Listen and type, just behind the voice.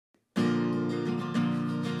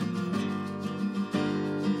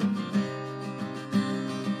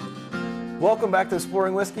Welcome back to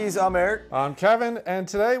Exploring Whiskeys. I'm Eric. I'm Kevin, and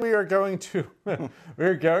today we are going to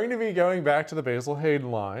be going back to the Basil Hayden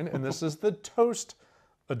line, and this is the Toast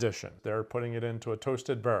edition. They're putting it into a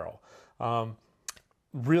toasted barrel.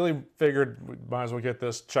 Really figured we might as well get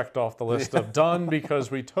this checked off the list of done because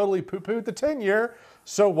we totally poo-pooed the 10-year,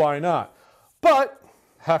 so why not? But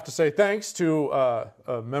have to say thanks to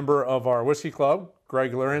a member of our whiskey club,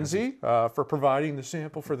 Greg Lorenzi, for providing the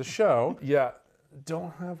sample for the show. Yeah,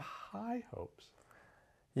 don't have high hopes.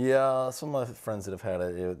 Yeah, some of my friends that have had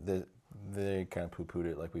it, they kind of poo-pooed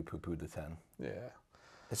it like we poo-pooed the 10. Yeah.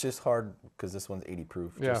 It's just hard because this one's 80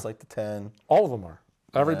 proof, Yeah. just like the 10. All of them are.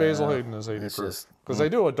 Every Basil Hayden is 80 it's proof. just- Because they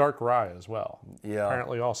do a dark rye as well. Yeah.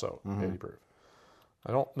 Apparently also 80 proof.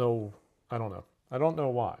 I don't know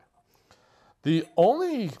why. The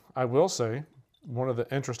only, I will say, one of the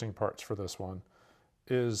interesting parts for this one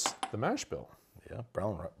is the mash bill. Yeah,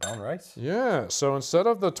 brown rice. Yeah, so instead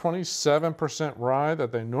of the 27% rye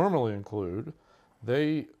that they normally include,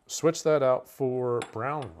 they switched that out for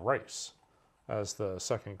brown rice as the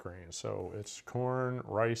second grain. So it's corn,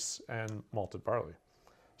 rice, and malted barley.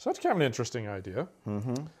 So that's kind of an interesting idea.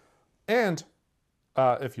 And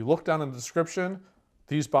if you look down in the description,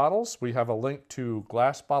 these bottles, we have a link to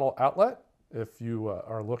Glass Bottle Outlet. If you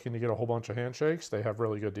are looking to get a whole bunch of handshakes, they have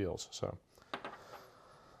really good deals. So,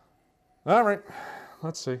 all right,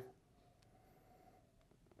 let's see.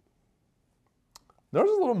 There's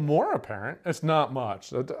a little more apparent. It's not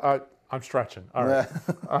much. I'm stretching. All right,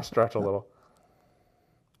 I'll stretch a little.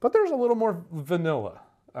 But there's a little more vanilla,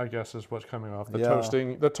 I guess, is what's coming off.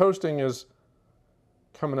 The toasting is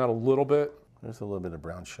coming out a little bit. There's a little bit of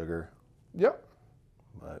brown sugar, Yep.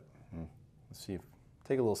 but let's see.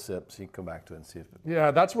 Take a little sip so you can come back to it and see if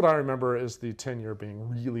Yeah, that's what I remember is the 10-year being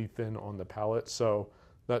really thin on the palate. So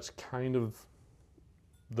that's kind of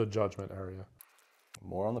the judgment area.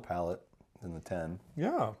 more on the palate than the 10.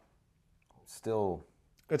 Yeah, Still,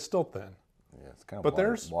 it's still thin. yeah, it's kind of But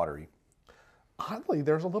there's- watery. Oddly,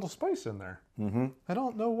 there's a little spice in there. I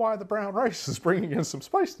don't know why the brown rice is bringing in some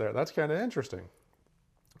spice there. That's kind of interesting.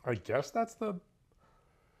 I guess that's the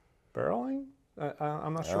barreling.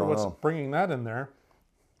 I'm not sure what's bringing that in there.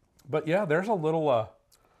 But yeah, there's a little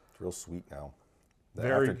It's real sweet now. The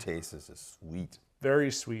Very- aftertaste is just sweet. very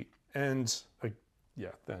sweet and yeah,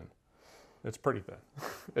 thin. It's pretty thin.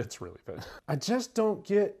 It's really thin. I just don't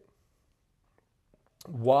get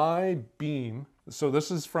why Beam. So this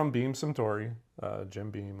is from Beam Suntory, Jim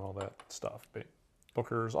Beam, all that stuff,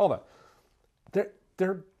 Booker's, all that.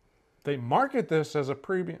 They market this as a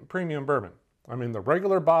premium bourbon. I mean, the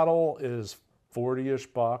regular bottle is 40-ish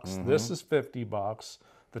bucks. This is 50 bucks.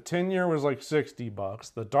 The 10-year was like 60 bucks.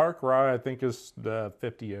 The dark rye, I think, is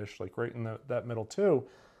 50-ish, like right in that middle too.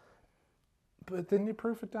 But then you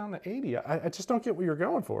proof it down to 80. I just don't get what you're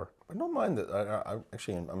going for. I don't mind that. I'm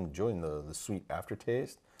enjoying the sweet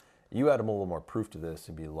aftertaste. You add a little more proof to this,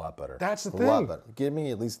 it'd be a lot better. That's the a thing. lot better. Give me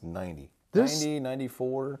at least 90. 90,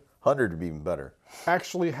 94, 100 would be even better.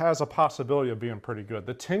 Actually has a possibility of being pretty good.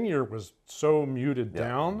 The 10-year was so muted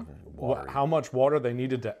down. watery. How much water they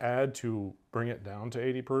needed to add to bring it down to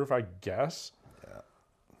 80 proof, I guess. Yeah.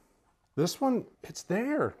 This one, it's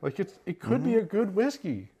there. Like it could be a good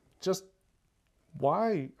whiskey. Just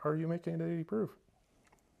why are you making it 80 proof?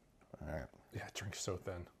 All right. Yeah, it drinks so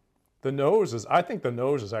thin. I think the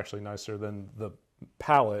nose is actually nicer than the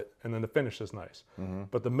palate, and then the finish is nice.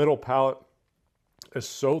 But the middle palate is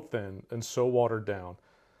so thin and so watered down.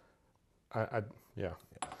 Yeah.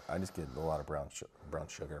 I just get a lot of brown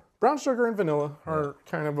sugar. Brown sugar and vanilla are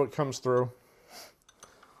kind of what comes through.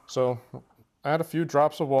 So add a few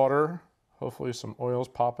drops of water. Hopefully some oils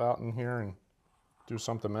pop out in here and do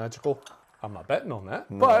something magical. I'm not betting on that,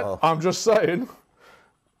 but I'm just saying.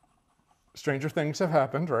 Stranger things have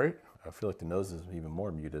happened, right? I feel like the nose is even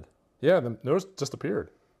more muted. Yeah, the nose disappeared.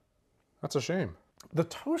 That's a shame. The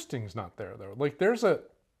toasting's not there, though. Like, there's a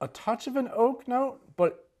touch of an oak note,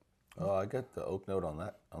 but... Oh, I got the oak note on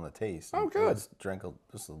the taste. Oh, good. Just drank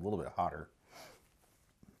just a little bit hotter.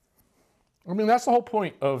 I mean, that's the whole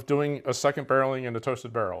point of doing a second barreling in a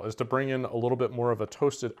toasted barrel, is to bring in a little bit more of a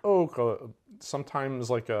toasted oak, sometimes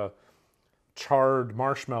like a charred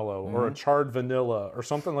marshmallow or a charred vanilla or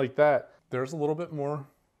something like that. There's a little bit more...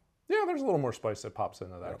 Yeah, there's a little more spice that pops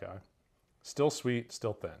into that guy. Still sweet,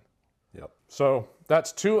 still thin. Yep. So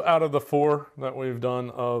that's 2 out of the 4 that we've done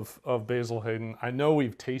of Basil Hayden. I know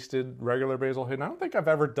we've tasted regular Basil Hayden. I don't think I've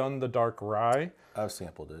ever done the dark rye. I've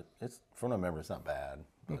sampled it. It's from what I remember, it's not bad.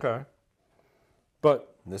 Okay.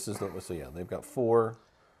 But This is so yeah, they've got 4.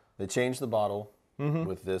 They changed the bottle.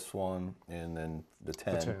 with this one, and then the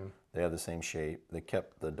 10. 10. They have the same shape. They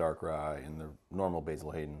kept the dark rye and the normal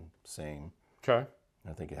Basil Hayden same. Okay.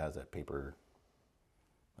 I think it has that paper,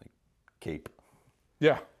 like, cape.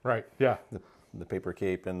 Yeah. Right. Yeah. The paper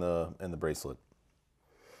cape and the bracelet.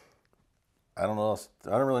 I don't know.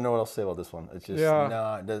 I don't really know what else to say about this one. It's just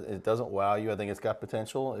it doesn't wow you. I think it's got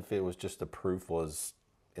potential if it was just the proof was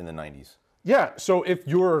in the 90s. Yeah. So if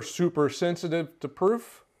you're super sensitive to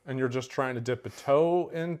proof and you're just trying to dip a toe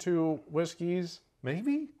into whiskeys,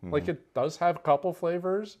 maybe like it does have a couple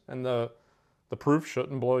flavors, and the proof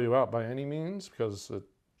shouldn't blow you out by any means, because it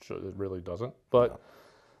really doesn't. But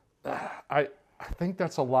I think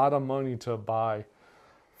that's a lot of money to buy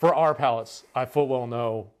for our palates. I full well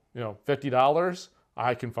know, $50,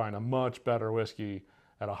 I can find a much better whiskey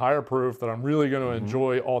at a higher proof that I'm really going to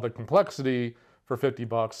enjoy all the complexity for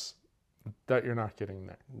 $50 that you're not getting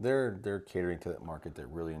there. They're catering to that market that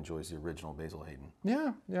really enjoys the original Basil Hayden.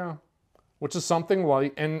 Yeah. Which is something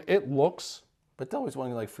like, and it looks. But that was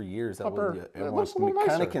one, like, for years. That it looks a little kind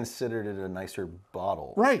nicer. of considered it a nicer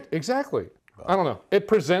bottle. Right, exactly. I don't know. It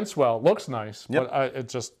presents well, looks nice, but it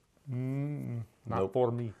just not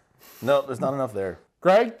for me. No, there's not enough there.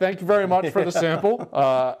 Greg, thank you very much for the sample.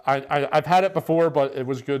 I've had it before, but it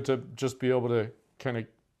was good to just be able to kind of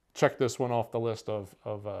check this one off the list of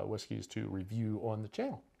whiskeys to review on the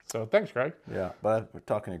channel. So thanks, Greg. Yeah, but we're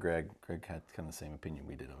talking to Greg. Greg had kind of the same opinion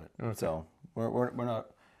we did of it. Okay. So we're not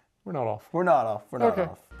off. We're not off. We're not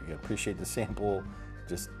off. We appreciate the sample.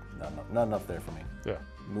 Just not enough there for me. Yeah.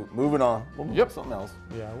 Moving on. We'll move on to something else.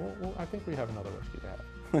 Yeah. Well, I think we have another whiskey to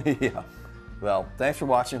have. Yeah. Well, thanks for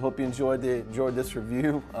watching. Hope you enjoyed this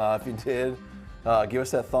review. If you did, give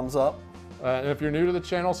us that thumbs up. And if you're new to the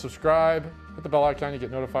channel, subscribe, hit the bell icon, you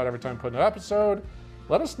get notified every time I put an episode.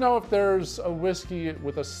 Let us know if there's a whiskey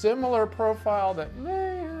with a similar profile that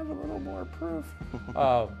may have a little more proof.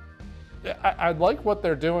 I like what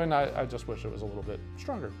they're doing. I just wish it was a little bit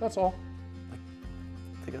stronger. That's all.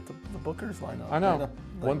 They got the Bookers lined up. I know.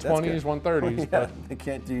 120s, 130s. Yeah, but they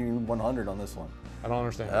can't do 100 on this one. I don't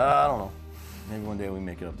understand. I don't know. Maybe one day we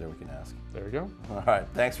make it up there, we can ask. There you go. All right.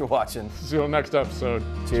 Thanks for watching. See you on the next episode.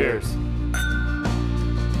 Cheers.